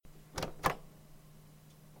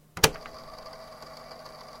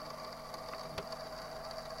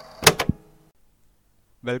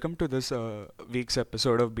Welcome to this week's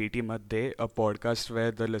episode of BT Madde, a podcast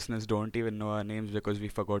where the listeners don't even know our names because we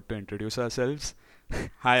forgot to introduce ourselves.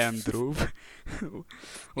 Hi, I'm Dhruv. Eh,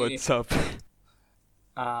 What's up?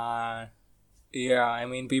 Uh, yeah, I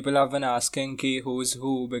mean, people have been asking ki who's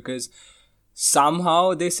who because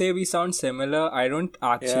somehow they say we sound similar. I don't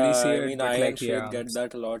actually Yeah, see I it, mean, I but and like, Shwet yeah. get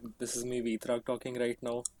that a lot. This is me, Veetrag, talking right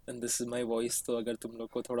now, and this is my voice. तो अगर तुम लोग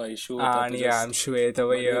को थोड़ा issue होता And तो yeah, I'm just Shweta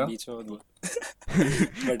over बोलिए here. बीच में मत बोल.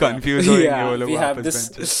 But yeah, कंफ्यूज होएंगे वो Yeah, लोग we have वापस this.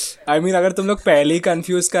 बेंचेस. I mean, अगर तुम लोग पहले ही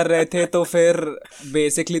कंफ्यूज कर रहे थे तो फिर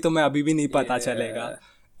बेसिकली तुम्हें अभी भी नहीं पता चलेगा. Yeah.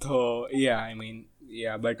 तो yeah, I mean,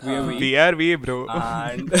 yeah, but we're हाँ. we. We are we, bro.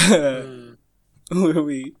 And Hmm. we're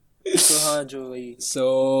we. तो हाँ जो वही. So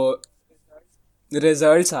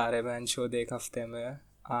रिजल्ट्स आ रहे हैं शो देख हफ्ते में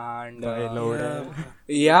एंड भाई लोड Yeah. है.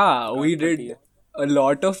 yeah we गांड फटी did है. a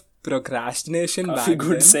lot of procrastination काफी back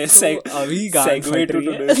good then say तो अभी गांड segue फट to रही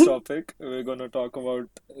है today's topic. We're gonna talk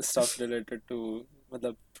about stuff related to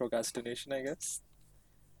मतलब procrastination, I guess.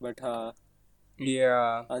 But हाँ.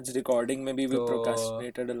 yeah आज रिकॉर्डिंग में भी we तो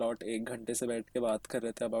procrastinated a lot. 1 घंटे से बैठ के बात कर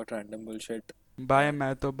रहे थे about random bullshit. भाई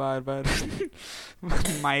मैं तो बार बार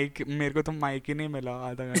माइक मेरे को तो माइक ही नहीं मिला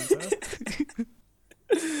आधा घंटा.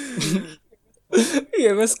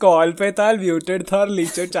 ये बस कॉल पे था म्यूटेड था और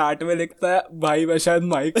नीचे चैट में लिखता है भाई मैं शायद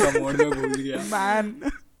माइक का मोड में भूल गया मैन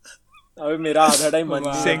अबे मेरा आधा टाइम मन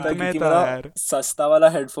नहीं सिंक लगता में क्योंकि था मेरा यार. सस्ता वाला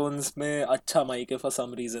हेडफोन्स में अच्छा माइक है for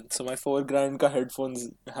some reason so my 4 grand का headphones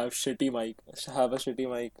have a shitty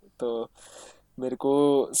mic तो मेरे को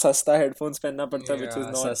सस्ता हेडफोन्स पहनना पड़ता है व्हिच इज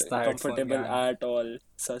yeah नॉट सस्ता headphone comfortable gang at all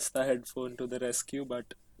सस्ता headphone to the rescue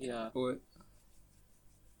but या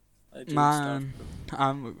आई थिंक Man,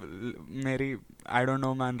 स्टार्ट मेरी I don't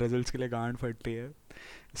know man, results के लिए गांड फटती है.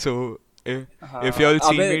 So if you हाँ all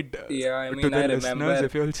see अबे me yeah I to mean the I listeners, remember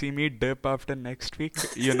if you all see me dip after next week,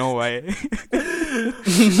 you know why.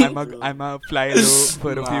 I'm a fly low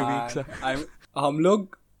for a few weeks. man I'm हम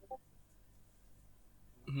लोग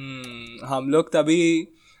हम लोग तभी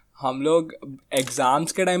हम लोग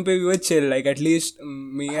exams के time पे भी वो चिल लाइक एटलीस्ट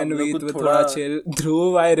मी हम एंड लोग को वीत वे थोड़ा थोड़ा चिल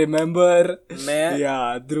ध्रुव आई रिमेम्बर मैं या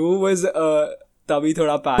ध्रुव वाज तभी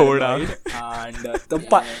थोड़ा थोड़ा. पैरानॉइड एंड तो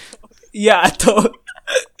मैं या तो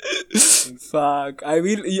fuck I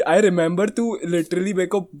mean I remember तू लिटरली मेरे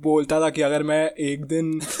को बोलता था कि अगर मैं एक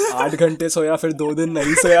दिन 8 घंटे सोया फिर 2 दिन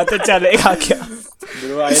नहीं सोया तो चलेगा क्या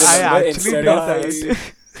bro I I remember actually instead did of that.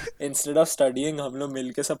 Instead of studying हम लोग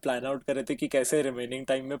मिलके सब प्लान आउट कर रहे थे कि कैसे रिमेनिंग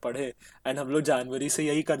टाइम में पढ़े एंड हम लोग जनवरी से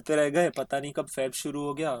यही करते रह गए पता नहीं कब फेब शुरू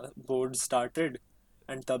हो गया बोर्ड स्टार्टेड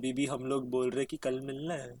एंड तभी भी हम लोग बोल रहे कि कल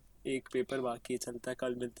मिलना है एक पेपर बाकी है चलता है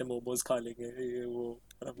कल मिलते मोमोज खा लेंगे ये वो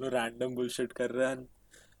और हम लोग रैंडम बुलशिट कर रहे हैं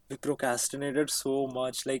we procrastinated so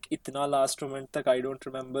much like इतना लास्ट मोमेंट तक आई डोंट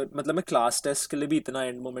रिमेम्बर मतलब मैं क्लास टेस्ट के लिए भी इतना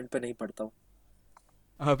एंड मोमेंट पे नहीं पढ़ता हूँ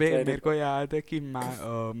अबे तो मेरे को याद है कि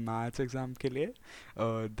मैथ्स एग्जाम के लिए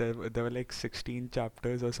there were like 16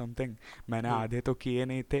 chapters or something. मैंने आधे तो किए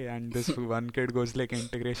नहीं थे and this one kid goes like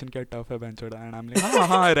integration क्या tough है बेंचोड़ा and I'm like हाँ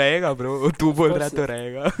हाँ रहेगा bro तू ऑफ बोल रहा है कोर्स तो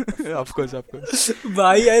रहेगा. Of course of course.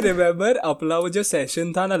 भाई आई रिमेम्बर अपना वो जो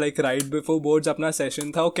सेशन था ना लाइक राइट बिफोर बोर्ड्स अपना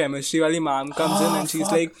सेशन था वो केमिस्ट्री वाली मैम कम्स इन हाँ and she is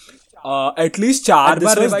fuck like at least 4 and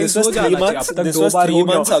बार this रिवाइज was हो three जाना चाहिए अब months तक this 2 was बार हो 3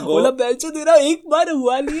 गया months ago बोला बेंचो तेरा एक बार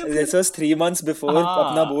हुआ नहीं है this was 3 months before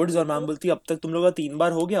अपना हाँ बोर्ड्स और मैम बोलती अब तक तुम लोग का 3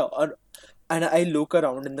 बार हो गया और and I look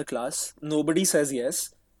around in the class nobody says yes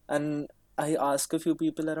and I ask a few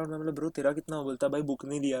people around मैं बोला ब्रो तेरा कितना हुआ?" बोलता भाई बुक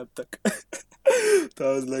नहीं दिया अब तक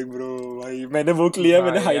तो I was like bro भाई मैंने बुक लिया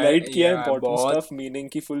मैंने भाई हाईलाइट किया यार important बहुत stuff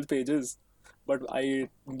meaning की full pages but I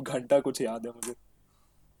घंटा कुछ याद है मुझे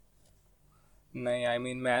नहीं आई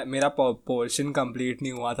मीन मैं मेरा पोर्शन कंप्लीट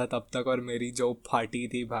नहीं हुआ था तब तक और मेरी जो फाटी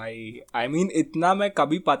थी भाई आई मीन इतना मैं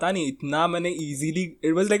कभी पता नहीं इतना मैंने easily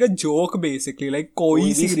it was like a joke basically like कोई कोई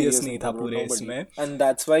भी सीरियस सीरियस नहीं नहीं था था ब्रो पूरे nobody इसमें and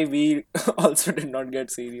that's why we also did not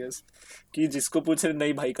get serious कि जिसको पूछ रहे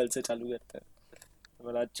नहीं भाई कल से चालू करते हैं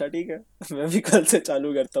बोला अच्छा ठीक है मैं भी कल से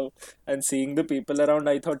चालू करता हूँ and seeing the people around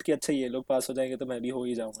I thought कि अच्छा ये लोग पास हो जाएंगे तो मैं भी हो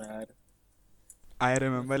ही जाऊंगा यार I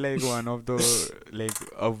remember like one of the like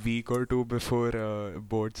a week or two before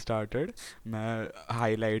board started मैं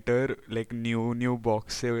highlighter like new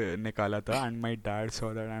box से निकाला था and my dad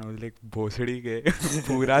saw that and was like भोसड़ी के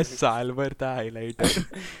पूरा साल भर था highlighter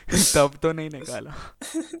तब तो नहीं निकाला.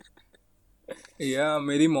 या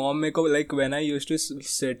मेरी मॉम मेरे को like when I used to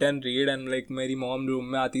sit and read and like मेरी मॉम रूम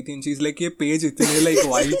में आती थी चीज लाइक ये पेज इतने लाइक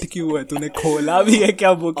वाइट क्यों है तूने खोला भी है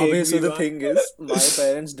क्या बुक अबे एक so भी the bar thing is my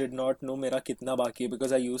parents did not know मेरा कितना बाकी है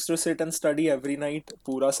because I used to sit and study every night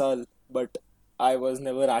पूरा साल but I was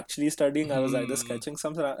never actually studying I was either sketching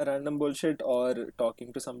some random bullshit or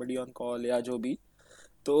talking to somebody on call या जो भी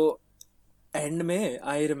तो एंड में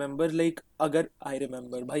आई रिमेम्बर लाइक, अगर I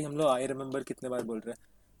remember, भाई हम लोग आई रिमेम्बर कितने बार बोल रहे हैं,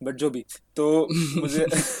 बट जो भी, तो मुझे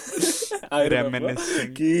आई रिमेम्बर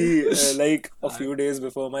रेमिनिस्सिंग. कि like a few days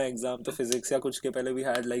before my exam, तो फिजिक्स या कुछ के पहले वी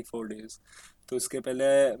हैड लाइक 4 days, तो उसके पहले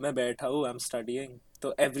मैं बैठा हूँ, आई एम स्टडीइंग,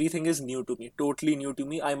 तो everything is new to me, totally new to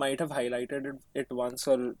me. I might have highlighted it once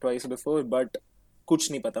और ट्वाइस बिफोर, बट कुछ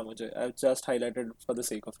नहीं पता मुझे, I just highlighted for the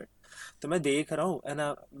sake of it. तो मैं देख रहा हूँ एंड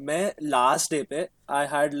मैं लास्ट डे पे I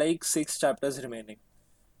had like 6 chapters remaining,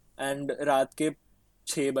 and रात के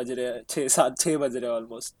 6 बज रहे, 6 बज रहे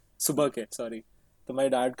ऑलमोस्ट, सुबह के, सॉरी. तो my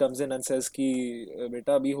dad comes in and says कि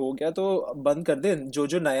बेटा अभी हो गया तो बंद कर दे, जो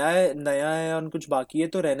जो नया है और कुछ बाकी है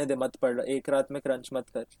तो रहने दे, मत पढ़, एक रात में क्रंच मत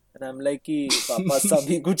कर. एंड आई एम लाइक कि पापा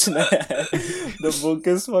सभी कुछ नया है, the book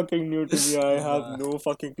is fucking new to me, I have no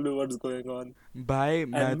fucking clue what's going on. भाई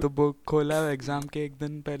मैं एंड तो बुक खोला एग्जाम के एक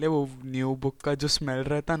दिन पहले, वो न्यू बुक का जो स्मेल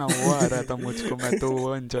रहता ना वो आ रहा था मुझको, मैं तो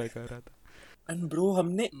वो एंजॉय कर रहा था. एंड ब्रो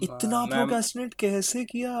हमने इतना मैम प्रोक्रेस्टिनेट कैसे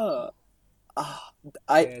किया?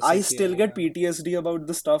 आई कैसे आई किया स्टिल गेट यार? PTSD about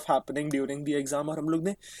the stuff happening during the exam, और हम लोग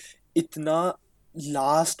ने इतना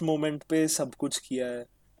लास्ट मोमेंट पे सब कुछ किया है.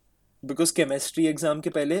 बिकॉज केमिस्ट्री एग्जाम के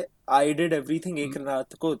पहले आई डिड एवरीथिंग एक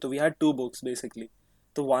रात को, तो वी हैड 2 books बेसिकली.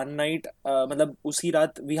 तो वन नाइट, मतलब उसी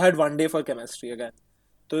रात we had 1 day for chemistry again.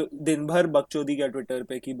 तो दिन भर बकचोदी किया ट्विटर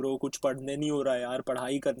पे कि ब्रो कुछ पढ़ने नहीं हो रहा है यार,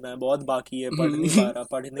 पढ़ाई करना है, बहुत बाकी है, पढ़ नहीं पा रहा,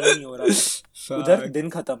 पढ़ने ही नहीं हो रहा. उधर Fuck. दिन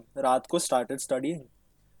खत्म, रात को स्टार्टेड स्टडीइंग,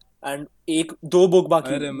 एंड एक 2 book बाकी.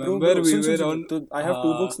 I bro remember bro we soon soon were soon, on. तो आई हैव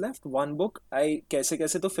 2 books हाँ. लेफ्ट, 1 book आई कैसे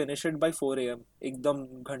कैसे तो फिनिश इट बाय 4 AM, एकदम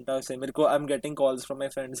घंटा से. मेरे को I am getting calls from my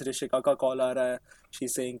friends, Rishika का कॉल आ रहा है, शी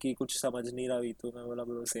सेइंग कि कुछ समझ नहीं रहा हुई, तो मैं बोला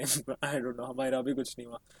bro same, I don't know, हमारा भी कुछ नहीं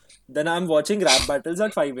हुआ. Then I am watching rap battles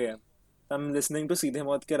eight 5 AM. I'm listening to सीधे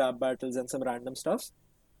मौत के rap battles and some random stuff.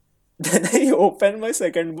 Then I open my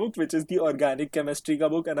second book, which is the organic chemistry का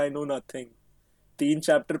book, and I know nothing. 3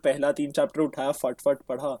 chapter, पहला 3 chapter उठाया, फट फट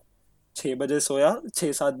पढ़ा, 6 बजे सोया,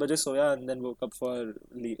 6-7 बजे सोया, and then woke up for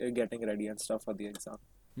getting ready and stuff for the exam.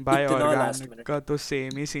 भाई इतना last ऑर्गेनिक minute. का तो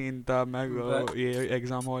सेम ही सीन था. मैं But ये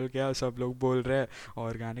एग्जाम हॉल गया, सब लोग बोल रहे हैं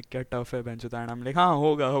ऑर्गेनिक क्या टफ है बेंचो, एंड हम लाइक हाँ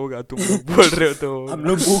होगा होगा, तुम लोग बोल रहे हो तो हम होगा.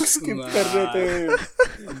 लोग बुक स्किप कर रहे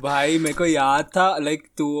थे. भाई मेरे को याद था लाइक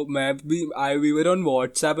तू मैं भी आई we were on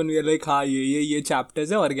WhatsApp and we are like हाँ ये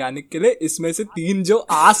चैप्टर्स है ऑर्गेनिक के लिए, इसमें से 3 जो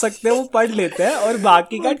आ सकते हैं वो पढ़ लेते हैं और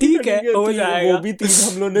बाकी का ठीक है हो वो जाएगा. भी 3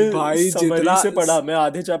 हम लोग ने भाई समरी जितना से पढ़ा, मैं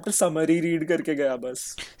आधे चैप्टर समरी रीड करके गया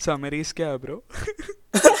बस. समरीज क्या है ब्रो?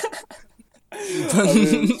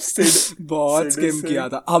 बहुत स्किम किया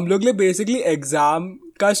था हम लोग ने बेसिकली एग्जाम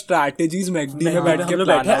का स्ट्रैटेजीज मैकडी में बैठ के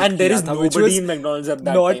प्लान आउट एंड देयर किया इज था which nobody was in McDonald's at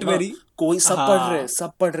that not time. Very. कोई सब पढ़ रहे,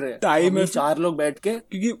 सब पढ़ रहे. टाइम हम है 4 लोग बैठ के,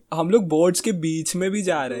 क्योंकि हम लोग बोर्ड्स के बीच में भी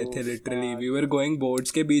जा रहे थे literally, we were going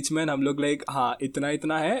boards के बीच में, हम लोग लाइक हाँ इतना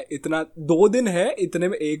इतना है, इतना 2 दिन है, इतने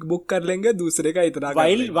में एक बुक कर लेंगे, दूसरे का इतना कर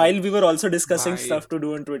लेंगे. while we were also discussing भाई. stuff to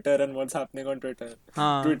do on Twitter and what's happening on Twitter.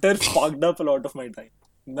 हाँ Twitter fucked up a lot of my time.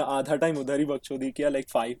 मैं आधा टाइम उधर ही बकचोदी किया, लाइक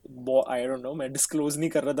 5, आई डोंट नो, मैं डिस्क्लोज नहीं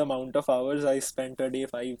कर रहा था amount of hours I spent a day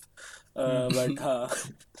 5, but हाँ.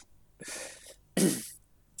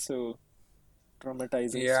 So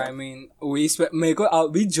traumatizing Yeah, I stuff. mean, मेरे को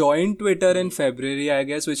we joined Twitter in February, I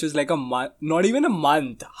guess, which was like a month, not even a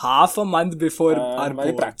month, half a month before our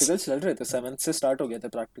हमारे boards. Practicals चल रहे थे, 7th से start हो गए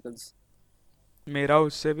थे प्रैक्टिकल्स. मेरा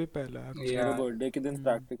उससे भी पहला मेरे Yeah. बर्थडे के दिन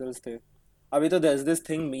प्रैक्टिकल्स थे. अभी तो there's this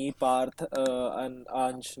thing, me, Partha and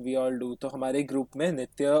अंश, we all do. तो हमारे ग्रुप में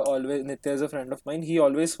नित्य is a friend of mine, he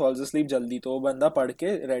always falls asleep जल्दी, तो वो बंदा पढ़ के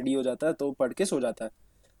रेडी हो जाता है, तो पढ़ के सो जाता है.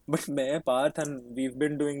 बट मैं, Partha, and we've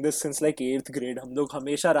been doing this since like 8th grade. हम लोग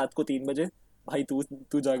हमेशा रात को 3 बजे, भाई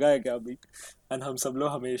तू जगा है क्या अभी? एंड हम सब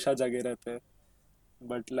लोग हमेशा जगे रहते हैं.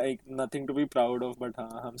 But like nothing to be proud of, but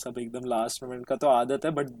हाँ हम सब एकदम लास्ट मोमेंट का तो आदत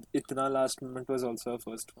है, बट इतना last moment was also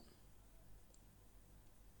first one.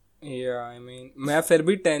 Yeah, I mean, मैं फिर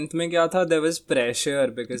भी 10th में क्या था, there was pressure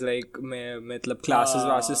because like मैं मतलब classes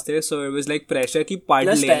वासेस थे, so it was like pressure कि पढ़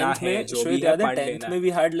प्लस लेना 10th है, में जो भी है पढ़ 10th लेना में है. We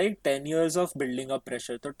had like 10 years of building up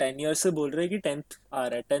pressure. तो 10 years से बोल रहे हैं कि 10th आ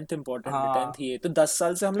रहा है, 10th इंपॉर्टेंट है, हाँ. 10th ये, तो 10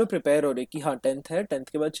 साल से हम लोग प्रिपेयर हो रहे कि हाँ 10th है, 10th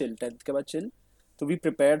के बाद चिल, 10th के बाद चिल. तो we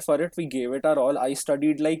prepared for it, we gave it our all. I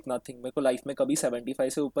studied like nothing. मेरे को लाइफ में कभी 75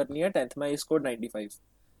 से ऊपर नहीं है. 10th में आई स्कोर्ड 95.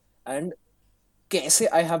 एंड कैसे,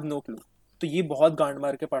 आई हैव नो क्लू. तो ये बहुत गांड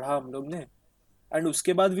मार के पढ़ा हम लोग ने, एंड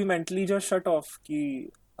उसके बाद we mentally just shut off कि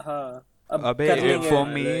हाँ अब अबे कर लेंगे. for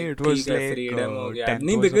me it was ठीक है, like freedom हो गया. 10th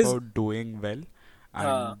नहीं, was because about doing well हाँ.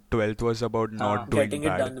 and 12th was about not हाँ. doing getting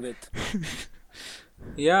it bad. Done with.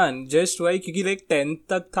 या जस्ट वाई क्योंकि लाइक 10th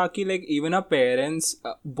तक था कि लाइक इवन आप पेरेंट्स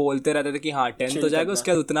बोलते रहते थे कि हाँ 10th हो Chill जाएगा, करना.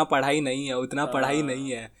 उसके बाद उतना पढ़ाई नहीं है, उतना पढ़ाई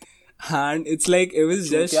नहीं है. and it's like it was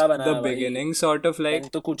just चूतिया बनाया the भाई। beginning sort of like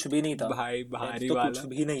 10th तो कुछ भी नहीं था, भाई 10th भारी तो वाला। कुछ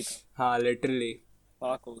भी नहीं था, हाँ literally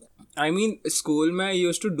पाक हो गया। I mean स्कूल में I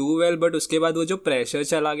used to do well but उसके बाद वो जो प्रेशर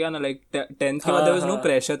चला गया ना like 10th के बाद there was no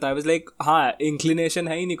pressure था। I was like हाँ inclination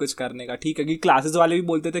है ही नहीं कुछ करने का, ठीक है कि क्लासेस वाले भी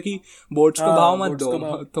बोलते थे कि बोर्ड्स को भाव मत दो,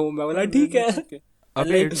 तो मैं बोला ठीक है।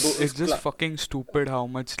 Okay, it's just fucking stupid how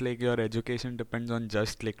much like your education depends on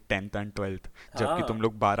just like 10th and 12th, जबकि तुम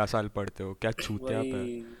लोग 12 साल पढ़ते हो, क्या छूतिया पे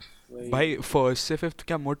वही भाई। फर्स्ट से फिफ्थ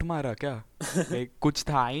क्या मुठ मारा क्या? like कुछ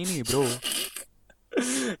था ही नहीं bro.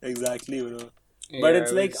 exactly bro, Yeah, but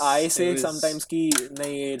it's it like was- I say it was- sometimes कि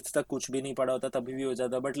नहीं 8th तक कुछ भी नहीं पढ़ा होता तभी भी हो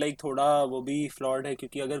जाता, but like थोड़ा वो भी flawed है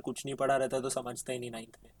क्योंकि अगर कुछ नहीं पढ़ा रहता तो समझते ही नहीं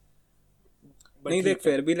 9th में। But नहीं देख ठीक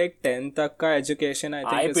है। फिर भी like 10th तक का education I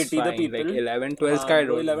I think is pity the fine, like people। 11 12th का I हाँ,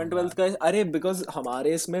 वो don't 11 know। 12th का अरे because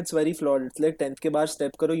हमारे इसमें it's very flawed, it's like 10th के बाद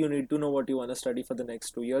step करो, you need to know what you want to study for the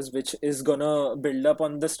next 2 years which is gonna build up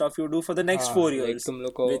on the stuff you do for the next हाँ, 4 like years, तुम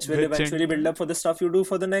लोग को which will Which eventually build up for the stuff you do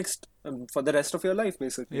for the next for the rest of your life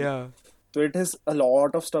basically। Yeah, तो it has a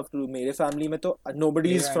lot of stuff to do। मेरे family में तो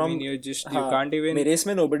nobody is Yeah, I from mean, you हाँ, can't even मेरे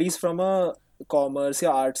इसमें nobody is from a commerce या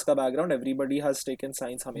arts का background, everybody has taken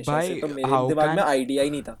science हमेशा भाई, से, तो मेरे how दिमाग में can- idea ही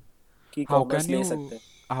नहीं था कि how commerce can ले you सकते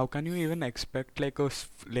हैं। how can you even expect like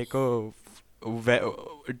a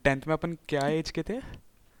 10th में अपन क्या एज के थे?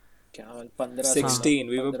 क्या 15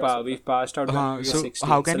 16 we were 15 we passed out when हाँ, we were so 16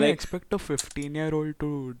 how so can you like expect a 15-year-old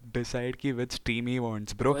to decide ki which team he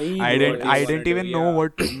wants, bro? वही I bro, didn't what I you didn't wanna even do, know yeah.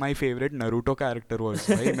 what my favorite Naruto character was.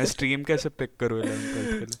 भाई मैं stream कैसे pick करूँ 11th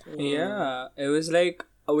 12th के लिए? yeah it was like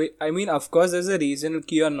I mean of course there's a reason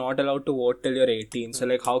कि you're not allowed to vote till you're 18 so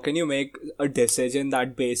like how can you make a decision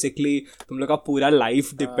that basically तुम लोग का पूरा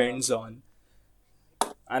life depends on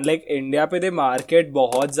and like India पे they market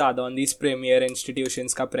बहुत ज़्यादा on these premier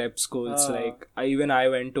institutions का prep schools like even I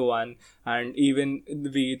went to one and even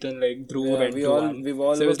Veet and like Dhruv Yeah, went we to all one we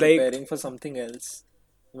all so it were was like preparing for something else।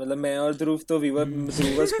 मतलब मैं और ध्रुव तो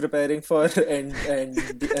Dhruv was preparing for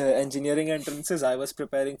engineering entrances, I was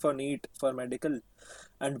preparing for NEET for medical,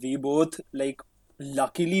 and we both like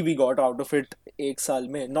luckily we got out of it एक साल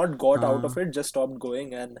में, not got out of it, just stopped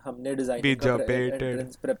going, and हमने designing We का debated.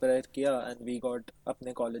 entrance prepare किया and we got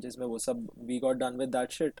अपने colleges में वो सब we got done with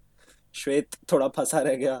that shit। श्वेत थोड़ा फंसा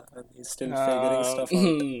रह गया and he's still figuring stuff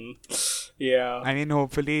out। yeah I mean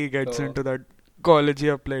hopefully he gets So- into that college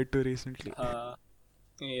he applied to recently. हाँ,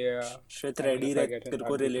 yeah श्वेत I mean, ready if I रह, get it, तेरे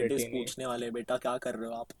को I'd be relatives pretty neat. पूछने वाले बेटा क्या कर रहे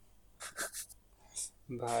हो आप,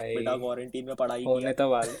 भाई बेटा क्वारंटीन में पढ़ाई होने किया। तो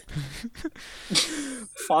वाले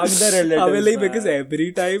Fuck the relatives, I mean, like, man। because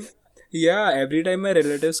every time my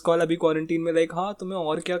relatives call अभी quarantine में like हाँ तुम्हें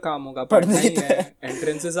और क्या काम होगा, पढ़ना ही है,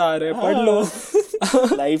 entrances आ रहे हैं, पढ़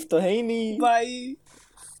लो। लाइफ तो है ही नहीं भाई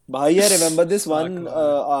भाई। I remember this one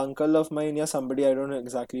uncle of mine या somebody, I don't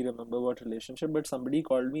exactly remember what relationship, but somebody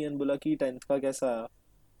called me and बोला कि 10th का कैसा आया,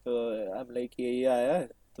 तो I'm like ये आया है,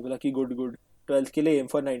 तो बोला कि गुड 12th के लिए एम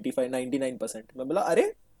फॉर 99%। मैं बोला अरे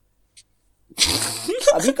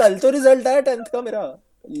अभी कल तो रिजल्ट आया 10th का मेरा,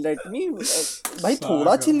 लेट मी भाई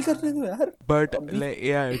थोड़ा चिल करने दो यार। But अभी- like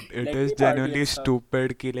yeah, it Let is me genuinely party and stuff।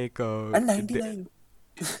 stupid कि like And 99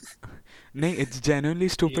 नहीं it's genuinely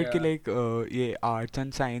stupid कि Yeah. like ये arts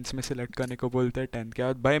and science में select करने को बोलते हैं 10th के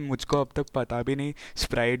बाद। भाई मुझको अब तक पता भी नहीं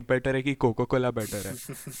Sprite better है कि कोको कोला better है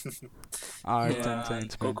arts and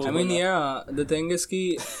science में। Coca- I mean yeah the thing is कि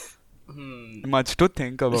Much to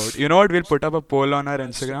think about. You know what? We'll put up a poll on our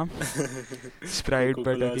Instagram. Sprite Coca-Cola,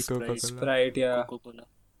 better कि Sprite. Coca-Cola. Sprite yeah Coca-Cola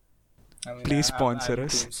I mean, Please I'm sponsor team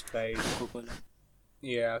us. Sprite. Coca-Cola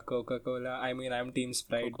Yeah, Coca-Cola. I mean, I'm team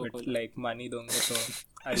Sprite, but Coca-Cola। like money दूंगा तो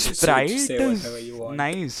I'll just Sprite say is whatever you want.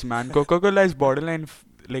 nice, man. Coca-Cola is borderline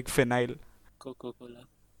like phenyl. Coca-Cola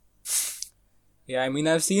Yeah, I mean,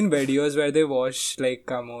 I've seen videos where they wash like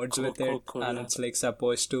commodes with it, Coca-Cola। and it's like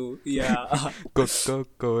supposed to, yeah,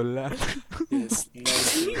 Coca-Cola. yes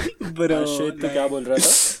nice bro. श्वेत तो क्या बोल रहा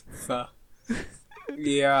था?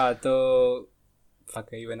 Yeah, तो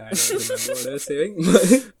fuck even I don't remember what I was saying.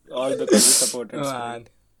 All because you supported Man,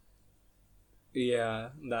 yeah,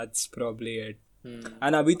 that's probably it. Hmm.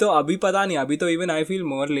 And अभी पता नहीं, अभी तो even I feel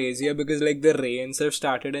more lazier because like the rains have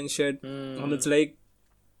started and shit, and it's like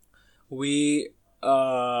we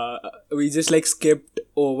just like skipped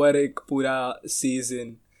over एक पूरा season,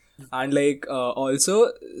 and like also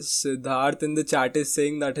Siddharth in the chat is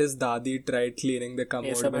saying that his dadi tried cleaning the ये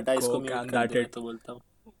commode सब with बेटा इसको coke mute and कर that दो, मैं it तो बोलता हूँ।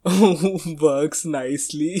 works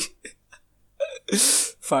nicely.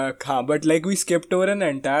 Fuck हाँ, but like we skipped over an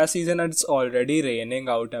entire season and it's already raining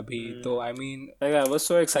out अभी, तो I mean Like I was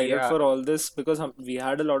so excited Yeah. for all this because we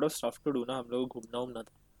had a lot of stuff to do ना, हम लोग को घूमना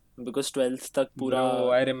था। Because 12th तक पूरा Bro,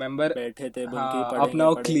 I remember. बैठे थे बोल के हाँ, पढ़ेंगे अपना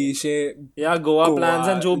वो पढ़ेंगे क्लीशे या गोवा प्लान्स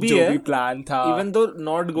एंड जो भी है प्लान था. even though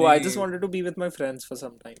not go I just नहीं. wanted to be with my friends for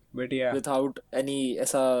some time But yeah, without any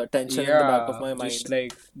ऐसा tension in the back of my just mind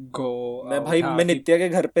like go मैं out. भाई हाँ, मैं कि- नित्या के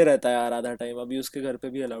घर पे रहता है यार आधा टाइम अभी उसके घर पे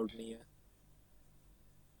भी अलाउड नहीं है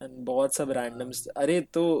एंड बहुत सब रैंडम्स अरे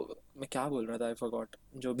तो मैं क्या बोल रहा था आई फॉरगॉट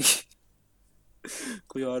जो भी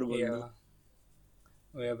कोई और बोल yeah, दो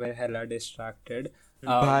we were hella distracted.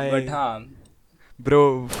 Bye. But हाँ, Bro,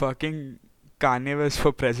 fucking Kanye West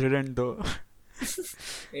for president though.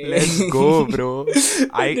 Let's go, bro.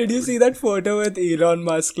 did you see that photo with Elon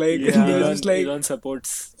Musk? Like, he was just like, Elon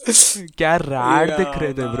supports क्या rad Yeah, दिख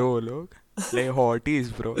रहे थे man. bro वो लोग. Like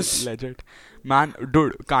hotties, bro. Legit. Man,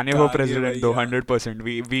 dude, Kanye for Kanye president though, भैया.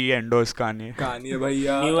 100%. We endorse Kanye. Kanye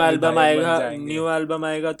भैया new अभी album bike आएगा बन जाएंगे. न्यू एल्बम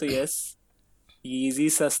आएगा तो यस इजी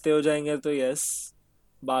सस्ते हो जाएंगे तो यस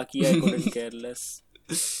बाकी I couldn't care less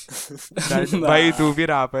That, भाई तू भी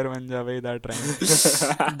rapper बन जा भाई that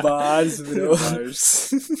rhyme. Bars, bro.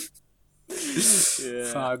 Yeah.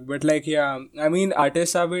 Fuck, but like yeah, I mean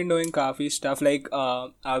artists have been doing काफी stuff like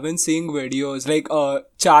I've been seeing videos like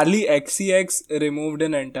Charlie XCX removed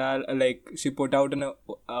an entire like she put out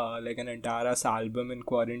like an entire ass album in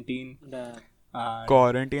quarantine. Damn. And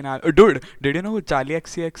Quarantine. Dude, did you know Charlie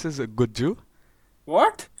XCX is Gujju?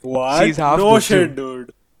 What? what? She's half No Gujju. shit,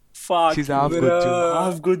 dude. Fuck. She's you. half Bro. Gujju.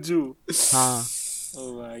 Half Gujju. हाँ.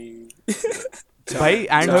 Oh my. Bhai,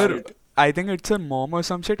 and her, Shit. I think it's her mom or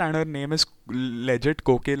some shit, and her name is legit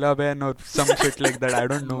Kokila Ben or some shit like that. I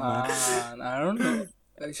don't know, man. Man, I don't know.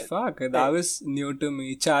 Fuck, that was new to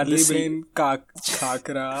me. Charlie This- Brain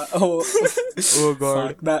Kakra. Oh, Oh god.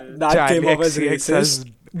 fuck, that Charlie came up as XCX racist. has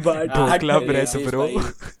But Dhokla Yeah, breath, racist bro.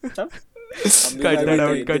 भाई. Cut that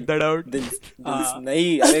out, दिल- cut that out.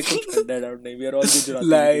 नहीं अरे कुछ cut that out नहीं we are all Gujarati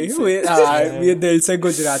like दिल से. we दिल से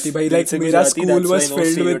गुजराती भाई दिल like से मेरा Gujarati, school that's why was no filled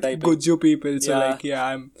with stereotyping. Guju people so Yeah. like yeah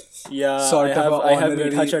I'm Yeah, sort of a I have honorary-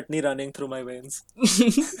 meetha chutney running through my veins.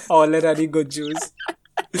 honorary Gujus.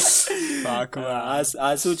 Fuck man.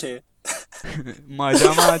 आंसू छे.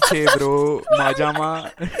 મજામાં છે bro. મજામાં.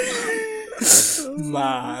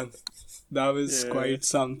 Man, that was Yeah. quite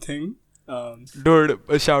something. Dude,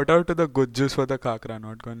 shout out to the Gujjus for the khakra,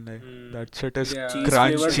 not gonna lie. That shit is Yeah. Cheese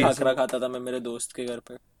flavored crunchy. Khakhra खाता था मैं मेरे दोस्त के घर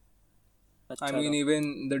पे. अच्छा I mean था. even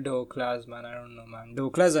the dhoklas man I don't know man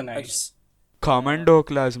dhoklas are nice. Commando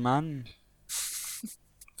class, man.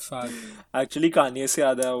 Fuck. Actually Kanye से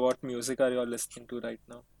याद है what music are you all listening to right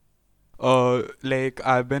now? Like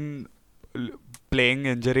I've been playing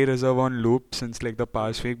Injury Reserve on loop since like the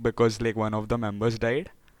past week because like one of the members died,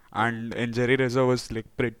 and Injury Reserve was like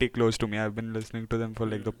pretty close to me. I've been listening to them for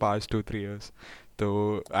like the past 2-3 years. So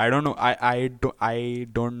I don't know. I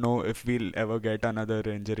don't know if we'll ever get another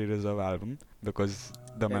Injury Reserve album because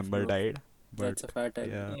the member Definitely. died. But That's a fact.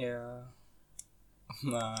 yeah, Yeah.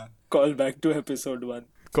 Man. Call back to episode 1.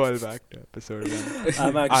 call back to episode 1.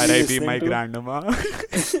 I'm actually R.I.P. listening my to grandma.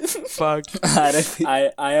 Fuck.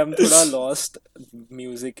 I am थोड़ा lost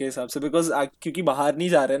music के हिसाब से because क्योंकि बाहर नहीं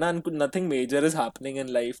जा रहे ना and nothing major is happening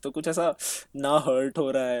in life तो कुछ ऐसा ना hurt हो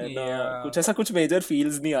रहा है ना Yeah. कुछ ऐसा कुछ major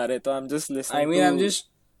feels नहीं आ रहे तो I'm just listening I mean to I'm just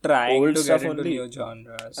trying old to stuff get into only. new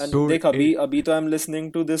genres. and Dude, देख अभी तो I'm listening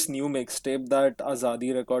to this new mixtape that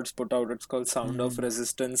Azadi Records put out. It's called Sound of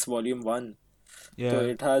Resistance Volume 1. तो Yeah.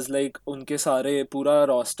 It has like उनके सारे पूरा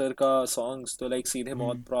roster का songs तो like सीधे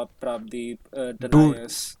मौत प्रापदीप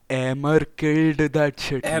डनायस Emmer killed that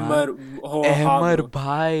shit, एमर man. हो Emmer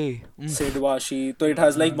bhai. सिडवाशी तो it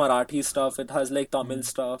has like Marathi stuff it has like Tamil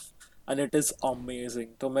stuff and it is amazing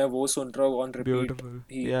तो मैं वो सुन रहा हूँ on repeat Beautiful.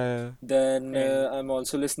 Yeah. then I'm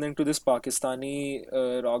also listening to this Pakistani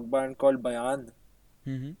rock band called Bayan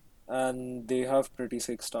Mm-hmm. and they have pretty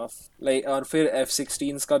sick stuff like और फिर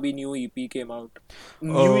F16s का भी new EP came out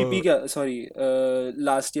new EP क्या sorry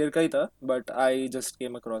last year का ही था but I just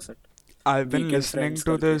came across it I've been Weekend listening Friends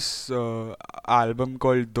to करके. this album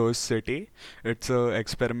called Those City. It's a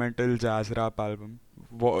experimental jazz rap album.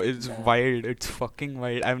 It's wild. It's fucking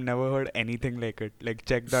wild. I've never heard anything like it. Like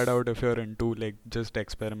check that out if you're into like just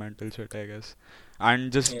experimental shit, I guess.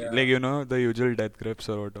 And just Yeah. like you know the usual Death Grips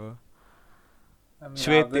or whatever. I mean,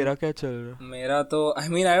 श्वेत I've been- तेरा क्या चल रहा? मेरा तो I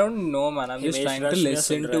mean I don't know man I'm just Himesh trying to Reshammiya listen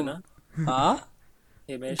सुन रहा to है ना हाँ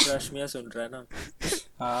हिमेश रेशमिया सुन रहा है ना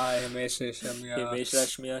हाँ Himesh Reshammiya Himesh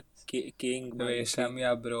Reshammiya king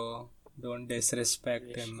Reshammiya bro don't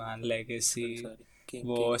disrespect him man legacy king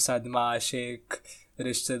वो सदमा आशिक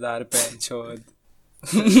रिश्तेदार पेंचोद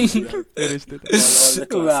रिश्तेदार all the Man,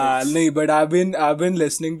 classics. nahi, but I've been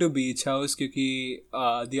listening to Beach House क्योंकि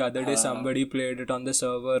the other day somebody played it on the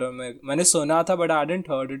server और मैंने सुना था but I hadn't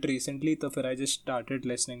heard it recently तो फिर I just started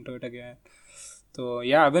listening to it again. तो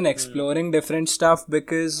yeah, I've been exploring different stuff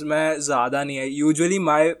because मैं ज़्यादा नहीं है. Usually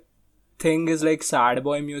my thing is like sad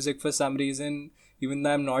boy music for some reason, even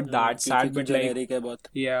though I'm not that sad, but like generic है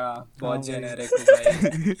बहुत. yeah, बहुत generic हूँ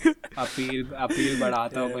भाई. अपील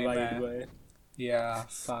बढ़ाता हूँ भाई White मैं. boy. Yeah,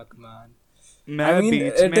 fuck man. मैं I mean,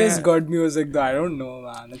 beach it is में good music though. I don't know,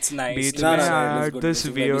 man. It's nice. Beach to में no, listen no, I it is had good this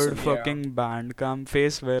music, very weird simple. fucking Bandcamp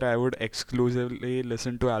phase where I would exclusively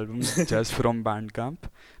listen to albums just from Bandcamp,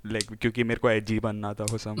 like क्योंकि मेरे को edgy बनना था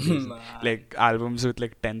for some reason, Man. like albums with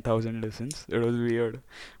like 10,000 listens. It was weird,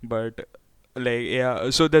 but like yeah.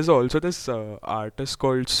 So there's also this artist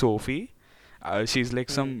called Sophie. She's like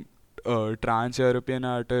some trans-European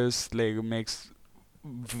artist, like makes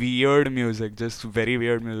weird music, just very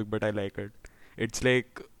weird music, but I like it. It's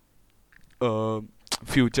like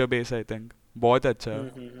future bass I think बहुत अच्छा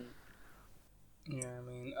है. Yeah, I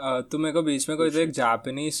mean, तू मेरे को बीच में कोई तो एक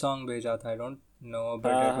Japanese song भेजा था. I don't know,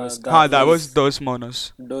 but हाँ, it was हाँ, हाँ that was Dos Monos,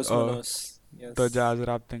 Dos Monos. Yes. the jazz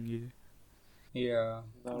rap thingy. yeah,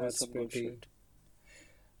 That was that's some pretty. bullshit.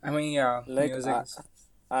 I mean, yeah, Like music.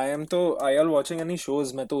 I am तो are you all watching any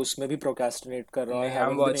shows? मैं तो उसमें भी procrastinate कर रहा हूँ. I नहीं,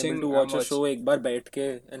 haven't I'm been watching- able to I'm watch a watch- show एक बार बैठ के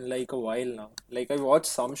in like a while now. Like I watch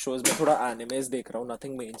some shows. मैं थोड़ा animes देख रहा हूँ.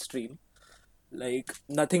 Nothing mainstream. Like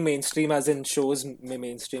nothing mainstream as in shows में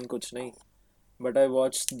mainstream कुछ नहीं. But I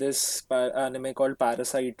watched this anime called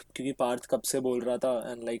Parasite क्योंकि पार्थ कब से बोल रहा था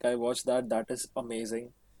and like I watched that. That is amazing.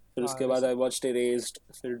 फिर उसके बाद I watched Erased,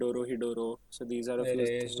 फिर Dorohedoro. So these are a few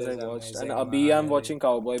Erased things I is watched. amazing, And अभी man. I'm watching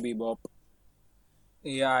Cowboy Bebop.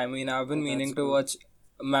 Yeah, I mean, I've been So meaning that's to cool. watch.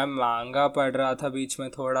 मैं मांगा पढ़ रहा था बीच में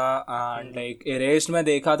थोड़ा and like Erased में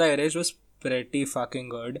देखा था. Erased was pretty fucking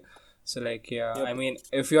good. So like yeah, Yep. I mean,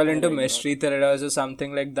 if you're into like mystery thrillers or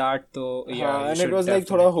something like that, तो yeah, हाँ, you and should it was like definitely.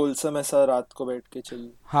 थोड़ा wholesome ऐसा रात को बैठ के chill.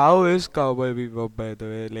 How is Cowboy Bebop, by the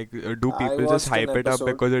way? Like, do I people just watched an hype it up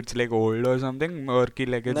episode. because it's like old or something, or ki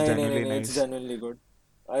like it's नहीं genuinely नहीं, it's nice? genuinely good.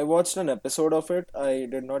 I watched an episode of it. I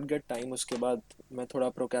did not get time. उसके बाद मैं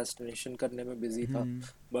थोड़ा procrastination करने में busy था.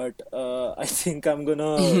 But I think I'm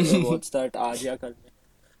gonna watch that आज या कल में.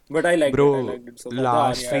 But I liked it. I Bro, liked it so far. The last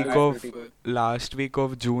art style week was of pretty good. last week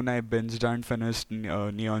of June, I binged and finished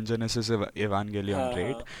Neon Genesis Evangelion, हाँ,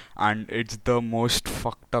 right? And it's the most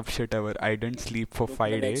fucked up shit ever. I didn't sleep for रुक,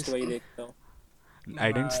 5 मैं next days. वही देखता हूँ.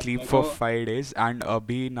 I didn't Man, sleep मेरे for को- 5 days, and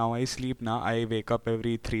abhi now I sleep now. I wake up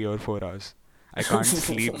every 3 or 4 hours. I can't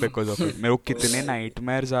sleep because of it. मेरे को कितने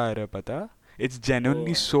nightmares आ रहे हैं पता? It's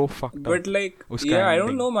genuinely so fucked But up. like, उसका yeah, I don't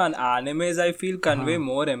ending. know, man. Animes, I feel, convey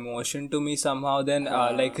more emotion to me somehow than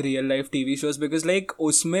like real life TV shows because like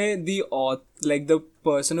उसमें like the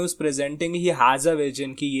person who's presenting, he has a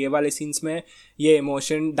vision कि ये वाले scenes में ये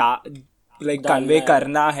emotion like convey है।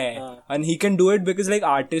 करना है हाँ। and he can do it because like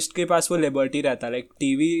artist के पास वो liberty रहता है like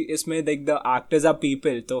TV इसमें like the actors are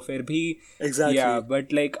people तो फिर भी Exactly. yeah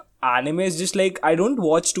but like anime is just like I don't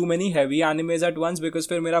watch too many heavy animes at once because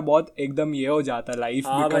फिर मेरा बहुत एकदम ये हो जाता है life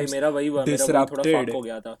हाँ भाई becomes मेरा वही हुआ. मेरा वही थोड़ा disrupted fuck हो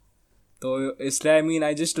गया था. तो इसलिए I mean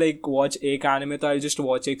I just like watch एक anime तो I'll just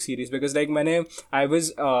watch एक series because like मैंने I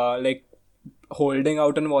was like holding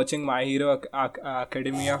out and watching My Hero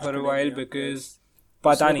Academia for a while because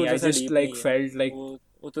पता उसमें नहीं कुछ I ऐसा just deep like नहीं है. felt like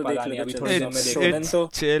वो तो पता देख नहीं, लेगा अभी चल. थोड़ी देर में It's, देखूंगा. Shonen it's तो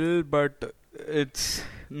chill, but it's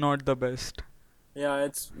not the best. yeah,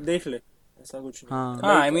 it's देख ले. ऐसा कुछ नहीं. हाँ.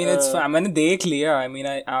 हाँ I Like, mean it's मैंने देख लिया I mean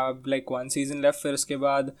I have like one season left फिर उसके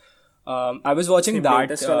बाद I was watching Same that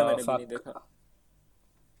latest वाला मैंने भी fuck नहीं देखा.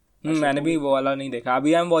 मैंने भी वो वाला नहीं देखा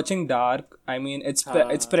अभी I am watching Dark I mean it's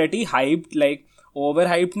हाँ. It's pretty hyped like over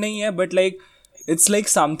hyped नहीं है but like it's like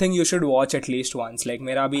something you should watch at least once like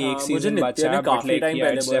मेरा अभी एक मुझे सीजन नित्य बचा ने है बट काफी लाइक टाइम या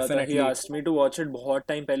पहले इट्स बोला था. He definitely asked me to watch it बहुत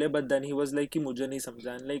टाइम पहले, but then he was like कि मुझे नहीं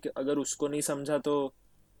समझा. And like अगर उसको नहीं समझा तो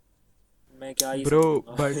मैं क्या ही Bro,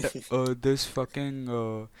 समझूंगा. but this fucking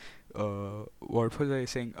what was I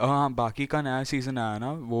saying? हाँ, बाकी का नया सीजन आया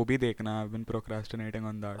ना, वो भी देखना. I've been procrastinating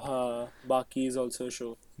on that. हाँ, बाकी is also a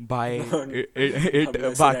show. Bye. हमने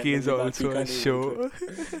से बाकी is randomly also बाकी का a नहीं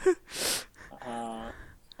show. हाँ.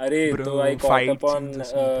 अरे Bro, तो I caught fight up on scenes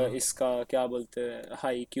उसमें तो. इसका क्या बोलते हैं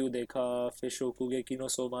हाईक्यू देखा, फिर शोकुगेकी नो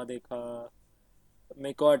सोमा देखा.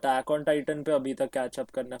 मेरे को अटैक ऑन टाइटन पे अभी तक कैच अप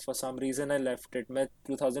करना है. For some reason I left it. मैं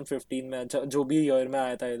 2015 में जो भी ईयर में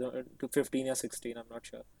आया था 15 या 16 I am not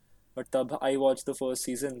sure, but तब I watch the first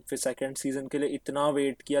season. फिर सेकंड सीजन के लिए इतना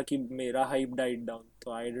वेट किया कि मेरा हाइप डाइड डाउन,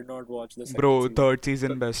 तो I did not watch the Bro, second third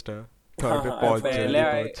season best है. Third पे हाँ, पहुंच पहले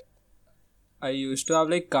जल्दी पहुंच. I used to have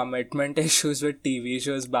like commitment issues with TV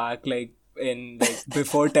shows back like in like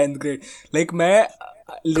before 10th grade. Like मैं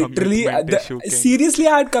literally Commitment issue king. seriously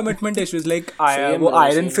I had commitment issues. Like Same वो bro,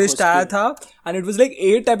 Iron same Fist hostel. आया था and it was like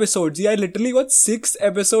 8 episodes. I literally watched 6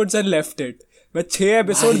 episodes and left it. मैं 6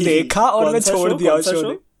 episode भाई, देखा और कौन मैं सा छोड़ show? दिया कौन सा शो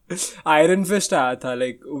show? आयरन फिस्ट आया था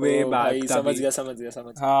like way Oh, back भाई, समझ तभी. गया समझ गया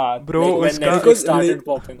समझ गया. हाँ Bro, Like when उसका Netflix started Because-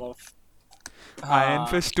 popping off. Iron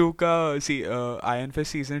Fist 2 का आयरन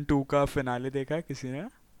फिस्ट सीजन 2 का फिनाले देखा है किसी ने?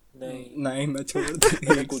 नहीं मैं छोड़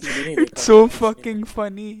मैंने कुछ भी नहीं देखा. So fucking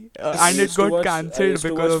funny and I it used to got watch- I cancelled used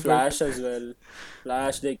to because watch of it. Flash as well.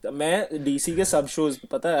 Flash देखता मैं DC के सब shows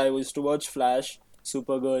पता है. I used to watch Flash,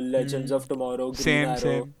 Supergirl, Legends of Tomorrow, Green Same, Arrow,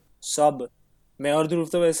 same. सब. मैं और ध्रुव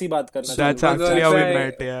तो वैसे ही बात करना That's चाहते actually how we Supergirl-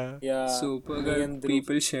 met, yeah. Yeah, me Supergirl, and Dhruv.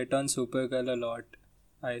 people shit on Supergirl a lot.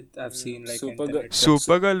 I've seen like Supergirl- internet.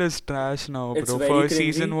 Supergirl is trash now, It's bro. very First cringy.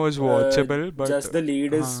 season was watchable, but just the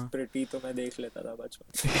lead is हाँ. pretty, तो मैं देख लेता था बचपन.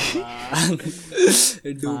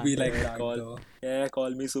 It do be like Yeah, that call- though. Yeah,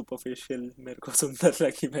 call me superficial. मेरे को सुंदर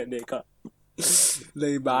लगी मैं देखा.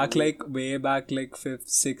 Like back like way back like 5th,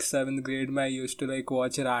 6th, 7th grade I used to like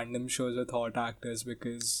watch random shows with hot actors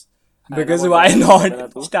because Hannah why Montana not? देखता था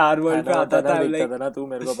तू? Star World पे Hannah आता था Montana देखता like था ना तू,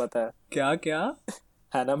 मेरे को पता है. क्या क्या?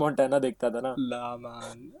 Hannah Montana देखता था ना. La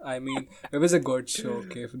man. I mean, it was a good show.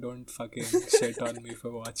 Okay, don't fucking shit on me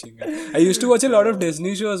for watching it. I used to watch a lot of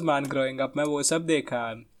Disney shows, man. Growing up, मैं वो सब देखा.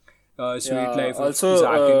 Sweet Yeah, Life of also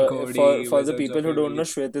Zack and Cody. for the Wizards people of who don't know,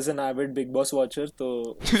 Waverly. Shwet is an avid Big Boss watcher. तो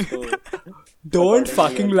Don't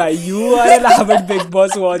fucking lie. You are an avid Big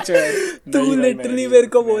Boss watcher. तू नहीं भाई, literally मैं मेरे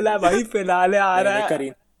को नहीं, बोला भाई फिनाले आ रहा है.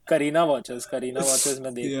 करीना watches मैं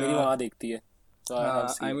देख मेरी वहाँ देखती है. So I have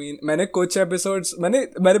I seen. mean, मैंने कुछ episodes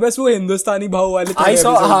मेरे पास वो हिंदुस्तानी भाव वाले I saw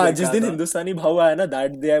episodes हाँ देखा जिस दिन था. हिंदुस्तानी भाव आया ना,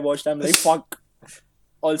 that day I watched. I'm like fuck.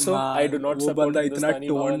 Also, Man, I do not वो support बंदा इतना हिंदुस्तानी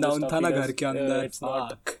भाव toned and the down stuff था he ना does. घर के अंदर. It's not.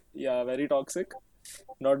 Fuck. Yeah, very toxic.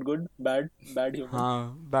 Not good. Bad human. हाँ,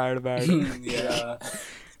 bad. Yeah.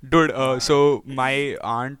 Dude, so my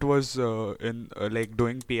aunt was in like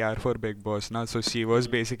doing PR for Big Boss ना, so she was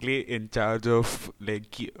basically in charge of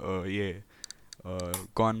like ये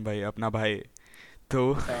कौन भाई अपना भाई तो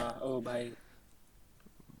ओ भाई.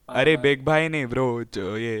 अरे बिग भाई नहीं ब्रो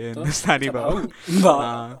ये हिंदुस्तानी अच्छा, भाव वाह.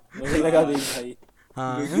 हाँ मुझे लगा बिग भाई.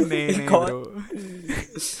 हाँ नहीं कौन? bro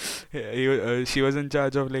she was in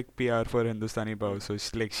charge of like PR for Hindustani Bhav, so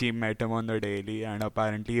like she met him on the daily and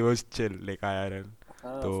apparently he was chill like IRL,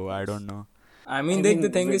 so I don't know. I mean, I like, mean, the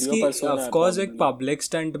thing is video कि persona of है course एक probably. public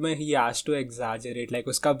stunt में he has to exaggerate, like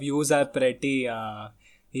उसका views are pretty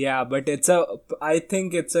yeah, but I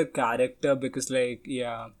think it's a character because like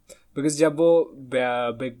yeah, because जब वो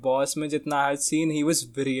Big Boss में जितना I had seen, he was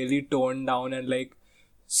really toned down and like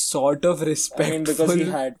sort of I respectful. mean, because he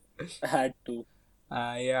had to.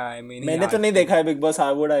 Yeah, I mean, he मैंने तो had नहीं to. देखा है big boss.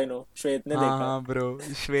 How would I know? श्वेत ने देखा. हाँ bro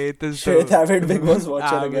Shwet is Shwet the avid Big Boss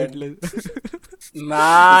watcher avid again.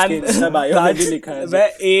 Man, उसके Insta bio में भी that's- लिखा है. मैं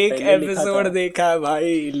एक पहले लिखा एपिसोड था. देखा है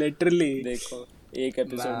भाई, literally. देखो एक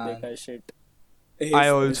एपिसोड Man. देखा है. Shit. I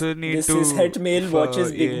also need This to is het male watches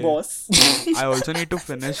Big yeah. Boss. I also need to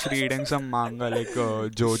finish reading some manga like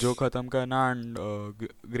JoJo खत्म करना and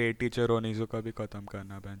Great Teacher Onizuka भी खत्म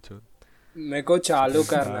करना बेंचो. मेरे को चालू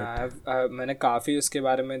करना है. मैंने काफी उसके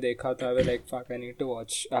बारे में देखा था. Like fuck, I need to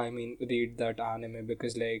watch, I mean read that anime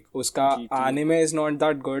because like उसका GT. anime is not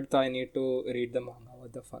that good, so I need to read the manga.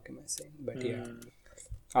 What the fuck am I saying? But yeah,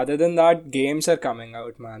 other than that, games are coming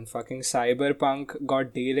out, man. Fucking Cyberpunk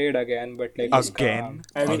got delayed again, but like Again?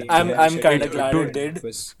 I mean, Yeah, I'm shit. kind of glad Dude, it did. It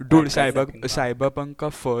was Dude, fantastic. Cyberpunk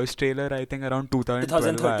का first trailer I think around 2012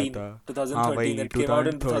 आया 2013. था. 2013. हाँ भाई It came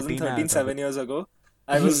out in 2013 आया 2013, था. 7 years ago.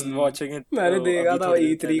 I was watching it. मैंने देखा अभी था थोड़ी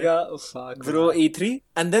देर E3 पहले. का. Fuck, Bro, E3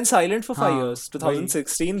 and then silent for 5 हाँ, years.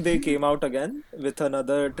 2016 they came out again with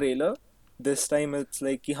another trailer. This time it's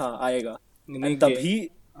like कि हाँ आएगा. नहीं, And तभी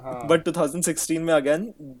हाँ. but 2016 में again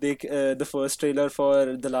the first trailer for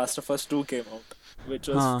The Last of Us 2 came out, which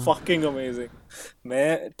was हाँ. fucking amazing.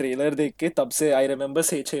 मैं ट्रेलर देख के तब से I remember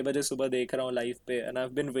 6 बजे सुबह देख रहा हूँ लाइव पे, and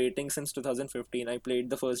I've been waiting since 2015. I played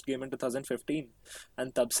the first game in 2015 and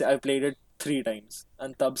तब से I played it 3 times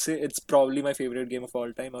and तब से it's probably my favorite game of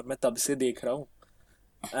all time और मैं तब से देख रहा हूँ.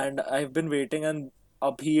 And I've been waiting and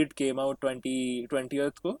अभी it came out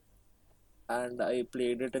 20th को and I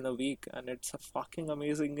played it in a week and it's a fucking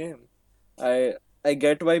amazing game. I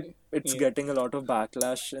get why it's Yeah. getting a lot of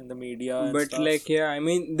backlash in the media and But stuff. like yeah, I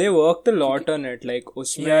mean they worked a lot on it. Like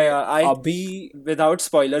उसमें Yeah, अभी without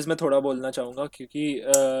spoilers मैं थोड़ा बोलना चाहूँगा क्योंकि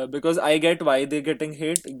because I get why they're getting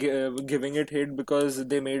hate, giving it hate because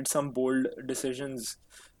they made some bold decisions.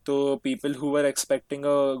 So people who were expecting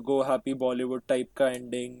a Go Happy Bollywood type का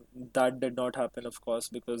ending, that did not happen of course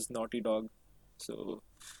because Naughty Dog. So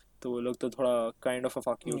तो वो लोग तो थोड़ा kind of a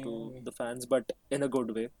fuck you to the fans, but in a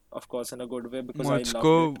good way, of course in a good way, because I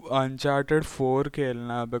मुझको loved it. Uncharted 4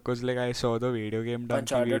 खेलना because like I saw the video game donkey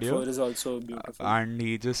Uncharted video 4 is also beautiful. and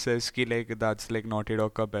he just says कि like that's like Naughty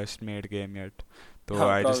Dog का best made game yet. So Huh,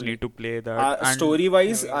 I just probably. need to play that. And Story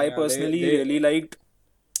wise, I yeah, personally they- really liked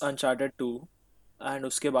Uncharted 2 and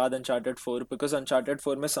उसके बाद Uncharted 4, because Uncharted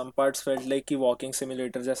 4 में some parts felt like कि walking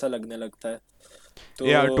simulator जैसा लगने लगता है. तो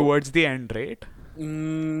yeah, towards the end, right?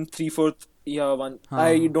 3/4 या 1, हाँ.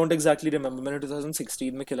 I don't exactly remember. मैंने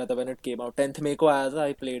 2016 में खेला था when it came out. 10th May को आया था.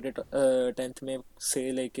 I played it 10th May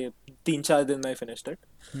से लेके 3-4 दिन में I finished it.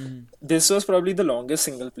 This was probably the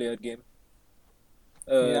longest single player game.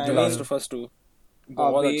 Yeah, The I Last mean, of Us 2.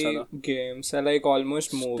 बहुत अच्छा अभी था. गेम्स है like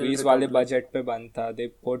almost movies Still वाले recordable. budget पे बनता. They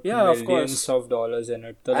put Yeah, of millions course. of dollars in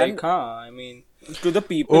it. तो And- like हाँ, I mean, To the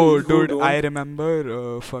people Oh, who dude, don't. I remember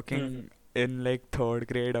fucking in like third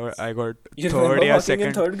grade, or I got You third remember या walking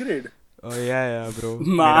in second. third grade? Oh yeah, bro.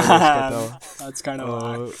 मेरा दोस्त man, था. that's kind of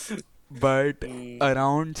bad. But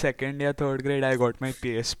around second या third grade I got my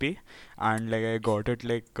PSP and like I got it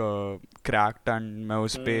like cracked and मैं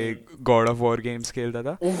उस पे God of War games खेलता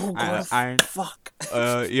था. Oh god, And fuck.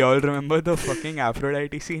 you all remember the fucking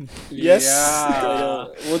Aphrodite scene? Yes. Yeah.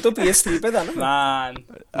 वो तो PS3 पे था ना. Man.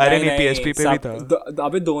 अरे नहीं, PSP पे भी था.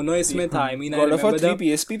 अबे दोनों इसमें था. I mean, I God of War remember 3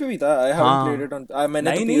 PSP पे भी था. I haven't हाँ. played it on.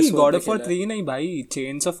 मैंने तो नहीं PS4 God पे of War खेला है. 3 नहीं भाई.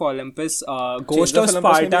 Chains of Olympus, Ghost of of Olympus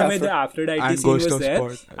में Sparta भी में the Aphrodite And scene Ghost was of there.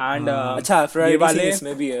 Sparta. And अच्छा, ये Aphrodite वाले scene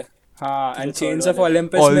इसमें भी है. हाँ, and ये Chains third of वाले.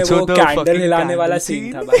 Olympus में Also वो the कैंडल fucking हिलाने वाला candle सीन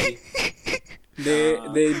scene. था भाई. They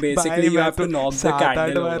basically भाई you मैं have तो to knock the 7-8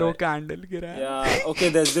 candle बार वो over. कैंडल गिराया. Yeah, okay,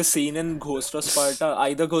 there's this scene in Ghost of Sparta,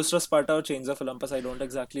 either Ghost of Sparta or Chains of Olympus, I don't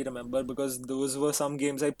exactly remember, because those were some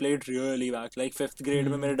games I played really back. Like 5th grade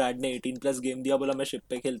में मेरे dad ने 18+ game दिया, बोला मैं ship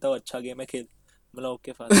पे खेलता हूँ, अच्छा गेम है खेल. बोला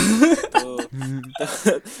ओके फादर.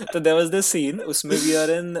 तो there was this scene, उसमें we are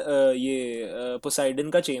in ये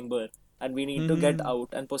Poseidon का chamber and we need to get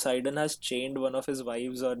out, and Poseidon has chained one of his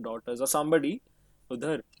wives or daughters or somebody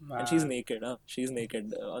उधर, and she's naked. She's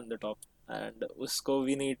naked on the top, and उसको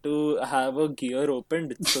we need to have a gear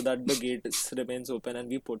opened so that the gate remains open,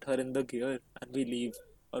 and we put her in the gear and we leave,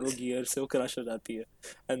 और वो gear से वो crush हो जाती है.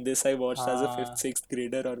 And this I watched as a 5th 6th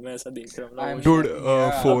grader, और मैं ऐसा देख रहा हूँ ना. I'm Dude,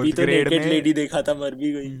 Yeah. fourth अभी तो grade naked में lady देखा था, मर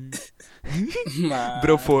भी गई. Man.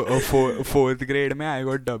 Bro, fourth grade में I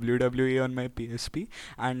got WWE on my PSP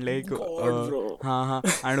and like God, bro. हाँ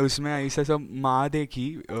and उसमें ऐसा सब माँ देखी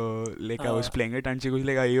like I was playing it and she was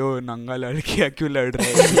like अयो नंगा लड़कियाँ क्यों लड़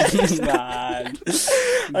रहे हैं. Man.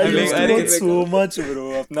 I like, used to अरे- watch so much, bro.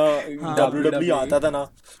 अपना हाँ. WWE आता था ना,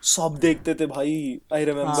 सब देखते थे भाई. I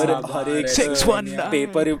remember हाँ. हर एक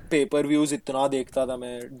 619 पेपर व्यूज इतना देखता था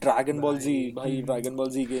मैं. ड्रैगन बॉल जी भाई, ड्रैगन बॉल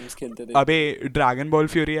जी गेम्स खेलते थे. अबे ड्रैगन बॉल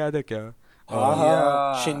फ्यूरी याद है क्या? हाँ हाँ,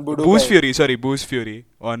 Yeah. शिनबुडो Boost Fury, sorry, Boost Fury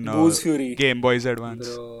on Boost Fury. Game Boys Advance.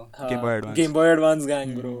 Bro. Game Boy Advance. Game boy advance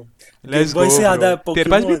gang bro. Let's Boy go, से याद है bro.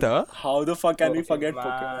 तेरे पास भी Pokemon. था? How the fuck can we forget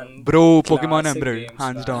Pokemon? Man. Bro, Pokemon Classic Emerald, games,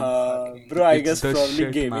 hands man. down. Bro, I It's guess the probably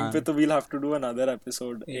shit, gaming man. पे तो we'll have to do another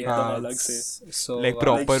episode एकदम अलग से. So Like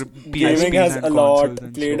proper Gaming PSPs has and a lot consoles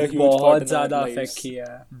and played a shit. huge part बहुत in our ज़्यादा lives. affect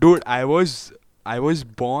किया है. Dude, I was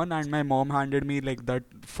born and my mom handed me like that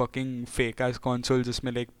fucking fake ass console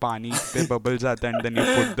जिसमें like पानी पे bubbles आता है and then you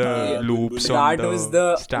put the loops on That the was the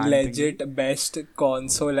stand legit best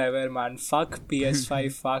console ever, man. Fuck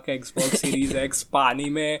PS5, fuck Xbox Series X. पानी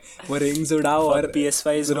में वो rings उड़ाओ Fuck और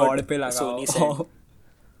PS5 is rod what पे लगाओ. Sony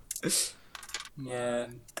said. Yeah.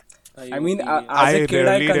 I mean, thingy. as a kid,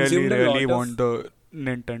 I consumed a really lot want the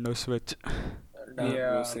Nintendo Switch.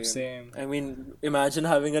 Yeah, same. I mean, imagine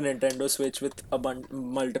having a Nintendo Switch with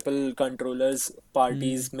multiple controllers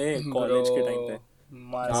parties में college के time पे.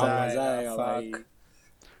 मजा मजा आएगा भाई.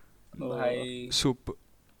 भाई Super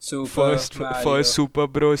Super Mario. first Super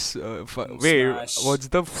Bros. Wait, Smash. what's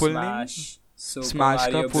the full name? Super Smash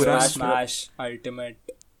का Mario पूरा Bros. Smash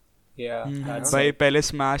Ultimate. Yeah, that's भाई it. पहले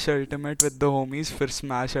Smash Ultimate with the homies, फिर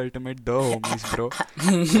Smash Ultimate the homies, bro.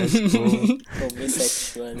 Let's go.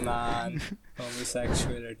 Homosexual. Man,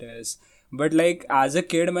 homosexual it is. But like as a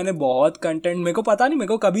kid मैंने बहुत content, मेरे को पता नहीं, मेरे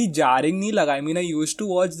को कभी jarring नहीं लगा. I mean, I used to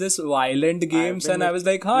watch this violent games been and I with- was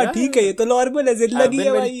like, हाँ Yeah, ठीक है, ये तो normal है, I've जिंदगी been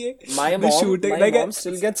है with- भाई ये. My The mom, shooting, my like, mom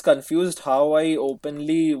still gets confused how I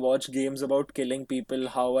openly watch games about killing people,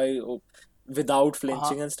 how I without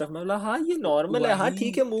flinching and stuff. मैं बोला हाँ ये नॉर्मल है, हाँ वही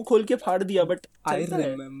ठीक है, मुंह खोल के फाड़ दिया बट आई चलता है.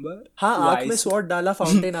 रिमेम्बर हाँ आंख में स्वॉट डाला,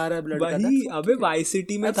 फाउंटेन आ रहा है ब्लड का. वही That's अबे okay. वाई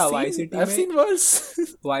सिटी में I've था. I've seen worse.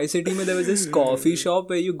 Y city में there was this coffee shop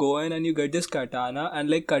where you go in and you get this katana,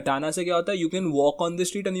 and like katana से क्या होता है, you can walk on the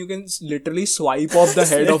street and you can literally swipe off the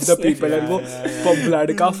head of the people and वो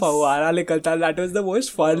blood का फव्वारा निकलता है. That was the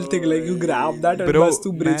most fun thing, like you grab that and Bro, बस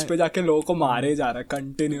तू bridge पे जाके लोगों को मारे जा रहा है मार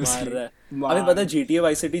continuously. रहा है. अबे पता है GTA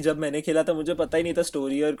वाई सिटी जब मैंने खेला था मुझे पता ही नहीं था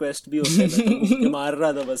स्टोरी और क्वेस्ट भी होते हैं. मैं तो मुक्के मार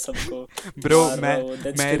रहा था बस सबको. ब्रो मार रहा हूँ,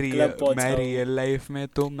 then strip club पहुंचा मैं हूँ. रियल लाइफ में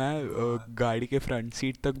तो मैं गाड़ी के फ्रंट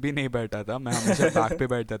सीट तक भी नहीं बैठा था. मैं हमेशा बैक पे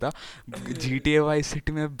बैठता था. GTA वाई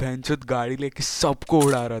सिटी में भैंचोद गाड़ी लेके सबको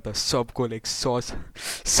उड़ा रहा था, सबको लाइक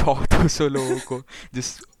 100-200 लोगों को जिस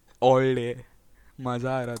ऑल डे.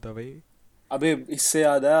 मज़ा आ रहा था भाई. अबे इससे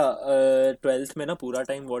याद आया 12th में ना पूरा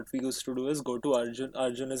time what we used to do is go to Arjun.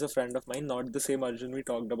 Arjun is a friend of mine, not the same Arjun we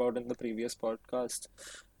talked about in the previous podcast,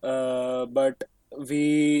 but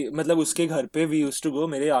we मतलब उसके घर पे वी यूज्ड टू गो.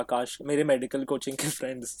 मेरे आकाश, मेरे medical coaching के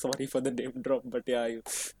friends, sorry for the name drop but या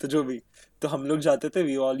तो जो भी, तो हम लोग जाते थे.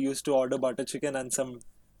 We all used to order butter chicken and some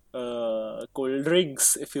cold drinks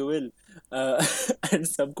if you will, and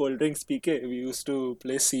some cold drinks पी के we used to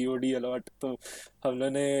play COD a lot. तो हम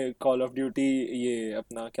लोग ने Call of Duty ये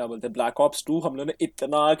अपना क्या बोलते हैं Black Ops 2 हम लोग ने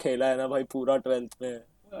इतना खेला है ना भाई पूरा 12th में.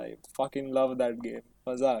 I fucking love that game.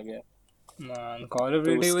 मजा आ गया. Man, Call of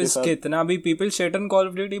तो Duty उसके was साथ कितना भी people shit on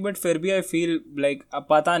Call of Duty, but फिर भी I feel like अब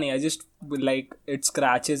पता नहीं, I just like it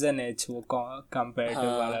scratches an itch वो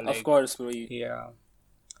comparative वाला हाँ of like course वही. yeah.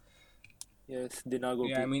 Yes Dinago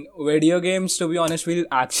Yeah, I की. mean, video games, to be honest, we'll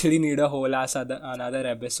actually need a whole another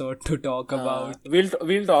episode to talk about.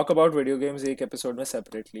 We'll talk about video games एक episode में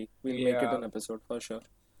separately. We'll make it Yeah. an episode for sure.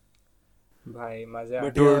 भाई मजा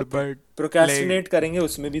But Dude, yeah, but procrastinate करेंगे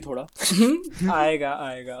उसमें भी थोड़ा. आएगा.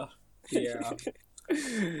 Yeah.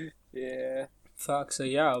 Yeah. Fuck.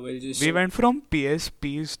 So yeah, we'll just. we went from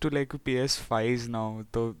PSPs to like PS5s now.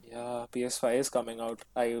 तो Yeah, PS5 is coming out.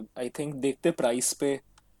 I think देखते price पे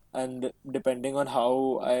and depending on how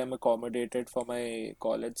I am accommodated for my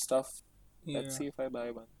college stuff, let's see if I buy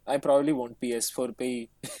one. I probably won't. PS4 पे ही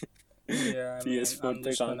Yeah, I mean, PS4 I'm पे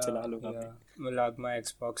just काम gonna चला लूंगा मैं. will lug my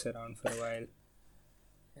Xbox around for a while.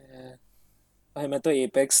 Yeah. भाई मैं तो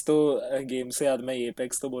Apex तो गेम से याद, मैं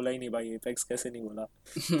Apex तो बोला ही नहीं भाई. Apex कैसे नहीं बोला.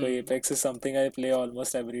 तो Apex is something I play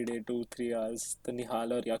almost every day 2-3 hours. तो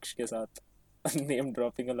निहाल और यक्ष के साथ name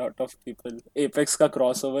dropping a lot of people. Apex का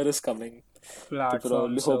crossover is coming. तो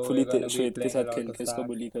Platform, so hopefully we're gonna be श्वेत के playing a साथ lot खेल of के इसको that.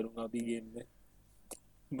 बुली करूंगा अभी गेम में.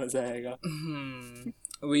 मजा आएगा.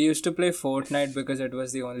 We used to play Fortnite because it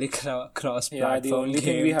was the only cross-platform Yeah, the only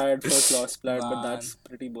thing game. we had for cross plat, but Man. that's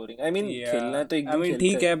pretty boring. I mean, Yeah. खेलना है तो एक I दिन mean, खेलते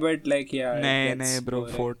ठीक हैं. है, but like yeah. it नहीं gets नहीं bro,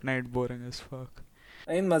 boring. Fortnite boring as fuck.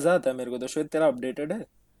 I mean, मजा आता है मेरे को तो. श्वेत तेरा अपडेटेड है?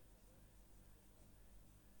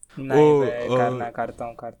 नहीं Oh, बे,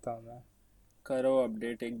 करता हूँ मैं. करो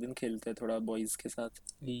अपडेट, एक दिन खेलते हैं थोड़ा बॉयज के साथ.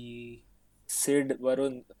 ये- सिड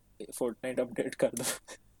वरुण फोर्टनाइट अपडेट कर दो.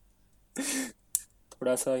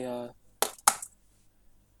 थोड़ा सा यार.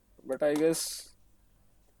 But I guess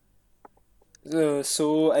so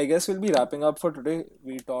I guess we'll be wrapping up for today.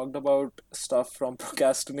 We talked about stuff from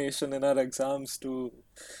procrastination in our exams to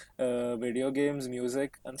video games,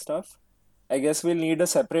 music and stuff. I guess we'll need a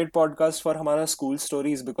separate podcast for हमारा school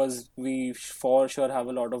stories because we for sure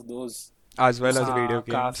have a lot of those. As well as हाँ, video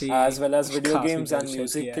games. काफी As well as video काफी games and bullshit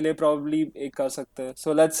music किया के लिए probably एक कर सकते हैं.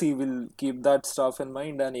 So let's see, we'll keep that stuff in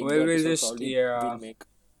mind and एक We'll episode just- probably yeah. we'll make.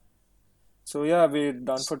 So yeah, we're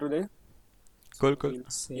done for today. Cool.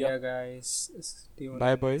 See ya guys. Tune Bye,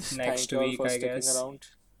 in boys. next Thank you all week for I sticking guess. around.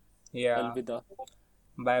 Yeah. Alvida.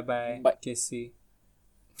 Bye. Bye. Kissy.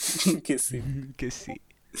 Kissy. Kissy.